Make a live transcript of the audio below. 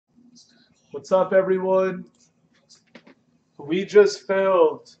What's up, everyone? We just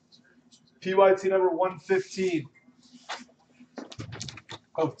filled PYT number 115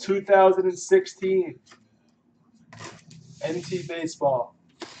 of 2016 NT Baseball.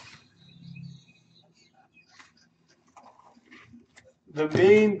 The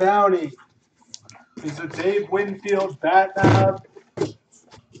main bounty is a Dave Winfield bat nab.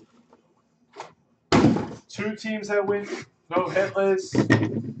 2 teams that win, no hitless,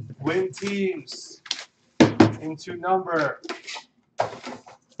 win teams into number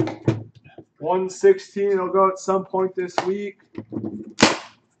 116. It'll go at some point this week.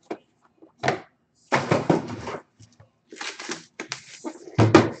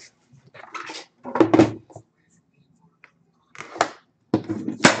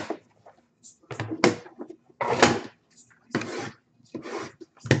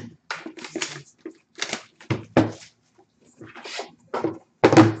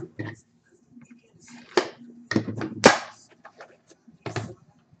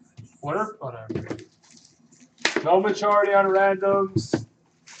 Whatever. No majority on randoms.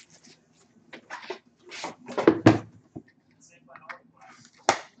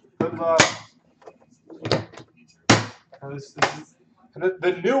 Good luck. And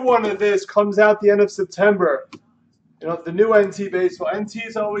the new one of this comes out the end of September. You know, the new NT Baseball. NT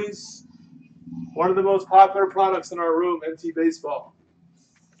is always one of the most popular products in our room, NT Baseball.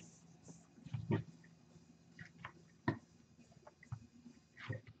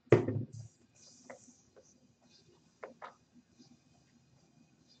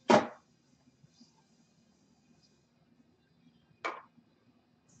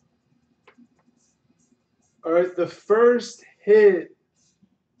 All right, the first hit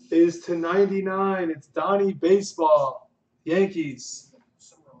is to 99. It's Donnie Baseball, Yankees.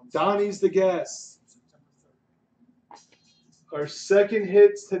 Donnie's the guest. Our second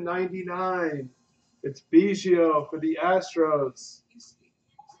hit's to 99. It's Biggio for the Astros.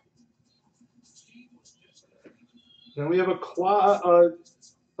 Then we have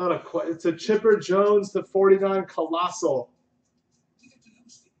it's a Chipper Jones to 49 Colossal.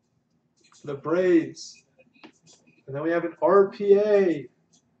 The Braves. And then we have an RPA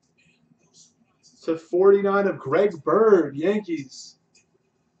to 49 of Greg Bird, Yankees.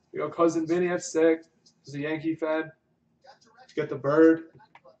 We go Cousin Vinny, that's sick. He's a Yankee fan. To get the Bird.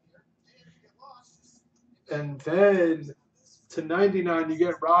 And then to 99, you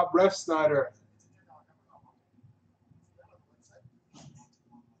get Rob Refsnyder.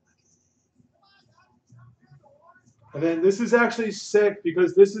 And then this is actually sick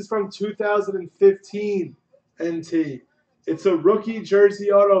because this is from 2015 NT. It's a rookie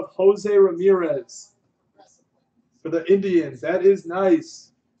jersey auto of Jose Ramirez for the Indians. That is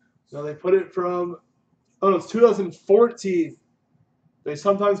nice. Now they put it from, oh, it's 2014. They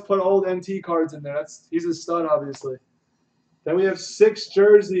sometimes put old NT cards in there. He's a stud, obviously. Then we have 6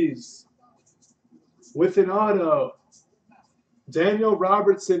 jerseys with an auto. Daniel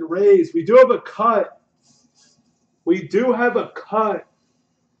Robertson, Rays. We do have a cut. We do have a cut.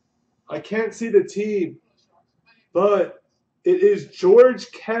 I can't see the team, but it is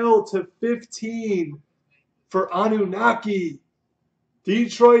George Kell to 15 for Anunnaki.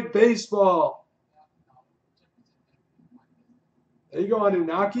 Detroit Baseball. There you go,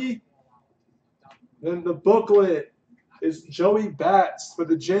 Anunnaki. Then the booklet is Joey Bats for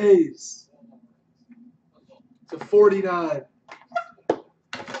the Jays to 49.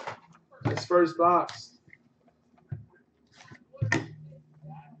 This first box.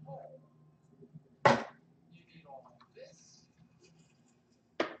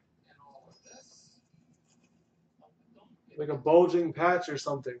 Like a bulging patch or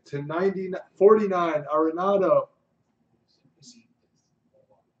something. To 49, Arenado.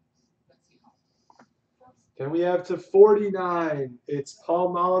 Then we have to 49. It's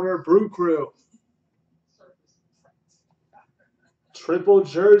Paul Molitor, Brew Crew. Triple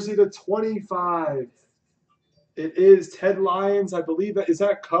jersey to 25. It is Ted Lyons. I believe that is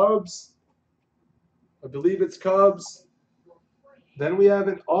that Cubs. I believe it's Cubs. Then we have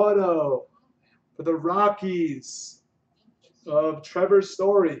an auto for the Rockies of Trevor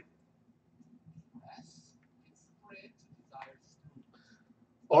Story.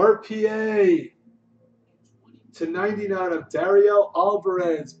 RPA to 99 of Dariel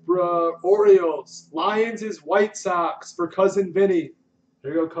Alvarez, Orioles. Lions is White Sox for Cousin Vinny.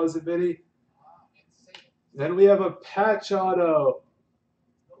 There you go, Cousin Vinny. Then we have a patch auto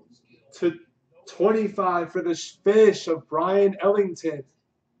to 25 for the Fish of Brian Ellington.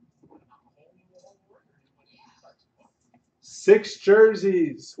 6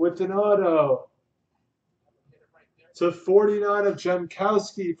 jerseys with an auto /49 of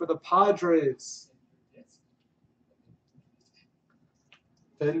Jankowski for the Padres.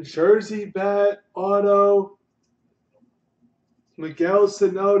 Then jersey bat auto, Miguel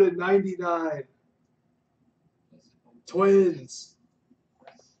Sano /99. Twins.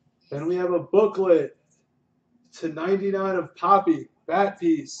 Then we have a booklet /99 of Poppy, bat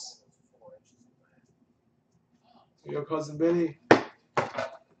piece. Here you go, Cousin Benny.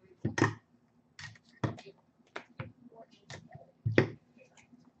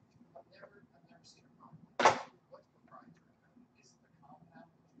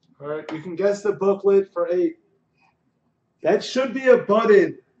 All right, you can guess the booklet for 8. That should be a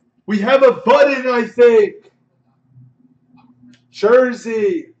button. We have a button, I think.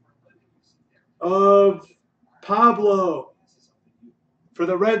 Jersey of Pablo for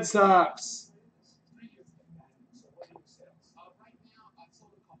the Red Sox.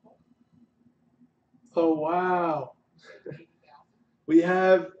 Oh, wow. We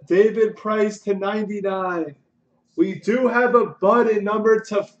have David Price /99. We do have a button number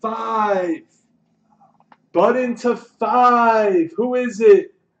 /5. Button /5. Who is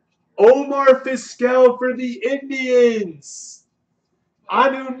it? Omar Vizquel for the Indians.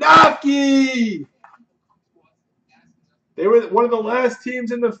 Anunnaki. They were one of the last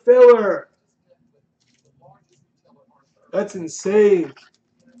teams in the filler. That's insane.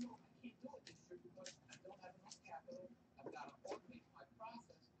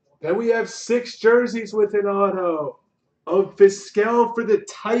 Then we have 6 jerseys with an auto of Vizquel for the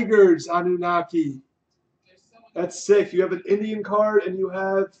Tigers, Anunnaki. That's sick. You have an Indian card and you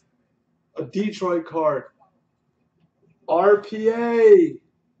have a Detroit card. RPA,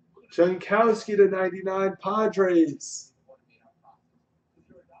 Jankowski /99, Padres.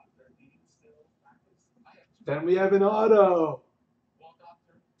 Then we have an auto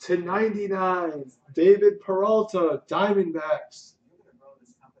 /99, David Peralta, Diamondbacks.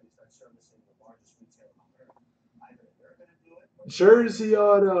 Jersey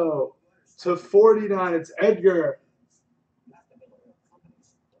auto /49, it's Edgar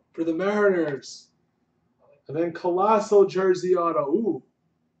for the Mariners. And then colossal jersey auto. Ooh.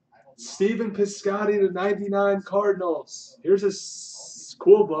 Stephen Piscotty /99, Cardinals. Here's a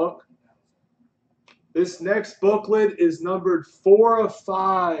cool book. This next booklet is numbered 4 of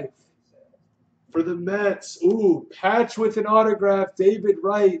 5 for the Mets. Ooh, patch with an autograph, David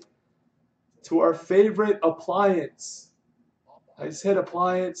Wright, to our favorite appliance. Nice hit,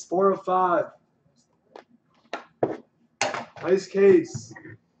 appliance, 4 of 5. Nice case.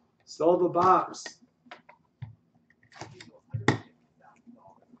 Stole the box.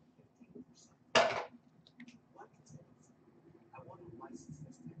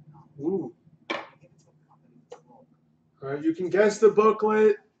 Ooh. All right, you can guess the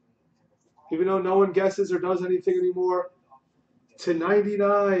booklet, even though no one guesses or does anything anymore.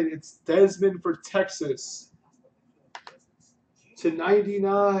 /99, it's Desmond for Texas.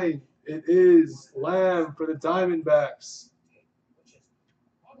 /99, it is Lamb for the Diamondbacks.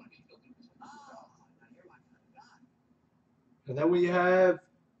 And then we have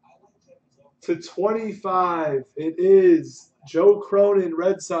 /25, it is Joe Cronin,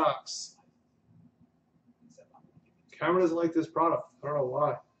 Red Sox. Camera doesn't like this product. I don't know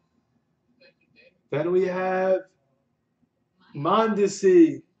why. Then we have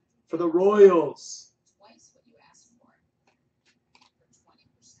Mondesi for the Royals.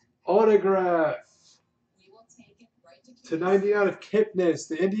 Autograph /99 of Kipnis.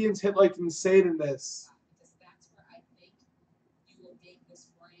 The Indians hit like insane in this.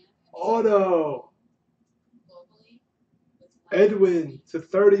 Auto Edwin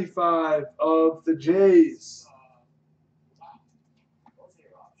 /35 of the Jays.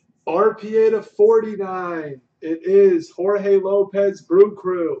 RPA /49. It is Jorge Lopez, Brew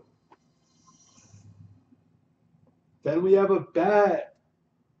Crew. Then we have a bat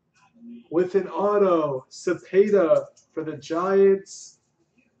with an auto, Cepeda for the Giants.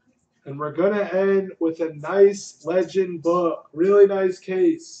 And we're going to end with a nice Legend book. Really nice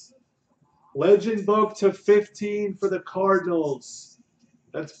case. Legend book /15 for the Cardinals.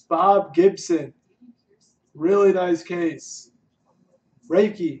 That's Bob Gibson. Really nice case.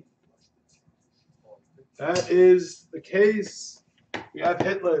 Reiki. That is the case. We have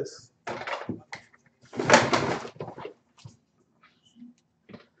hitless.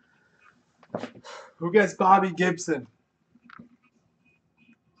 Who gets Bobby Gibson?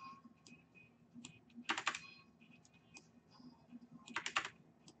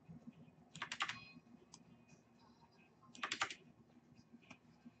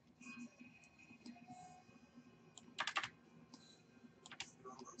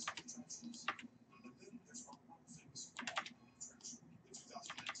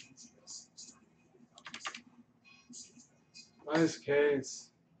 Nice case.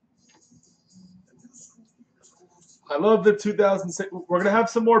 I love the 2006. We're gonna have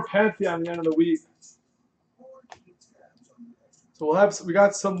some more Pantheon at the end of the week. So we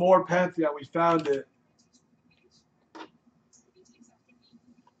got some more Pantheon. We found it.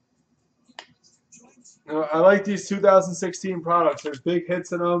 I like these 2016 products. There's big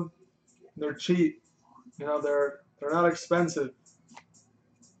hits in them. They're cheap. They're not expensive.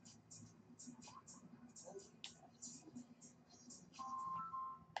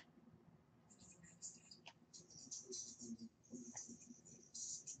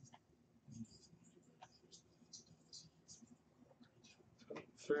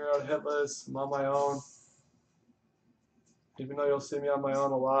 Figure out a hit list. I'm on my own. Even though you'll see me on my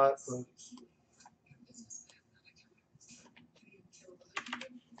own a lot, but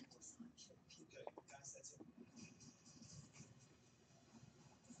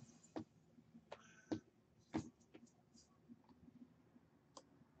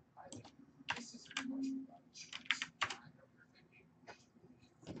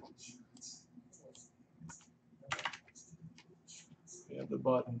we have the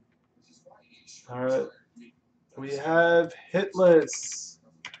button. All right. We have hit lists.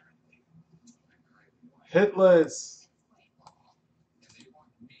 Hit lists.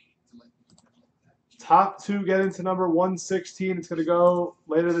 Top 2 get into number 116. It's going to go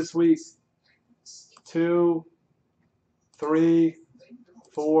later this week. 2, 3,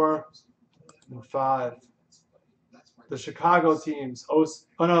 4, and 5. The Chicago teams. Oh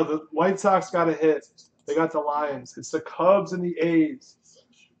no, the White Sox got a hit. They got the Lions. It's the Cubs and the A's.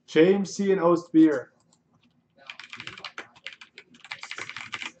 James C. and Oast Beer.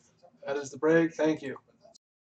 That is the break. Thank you.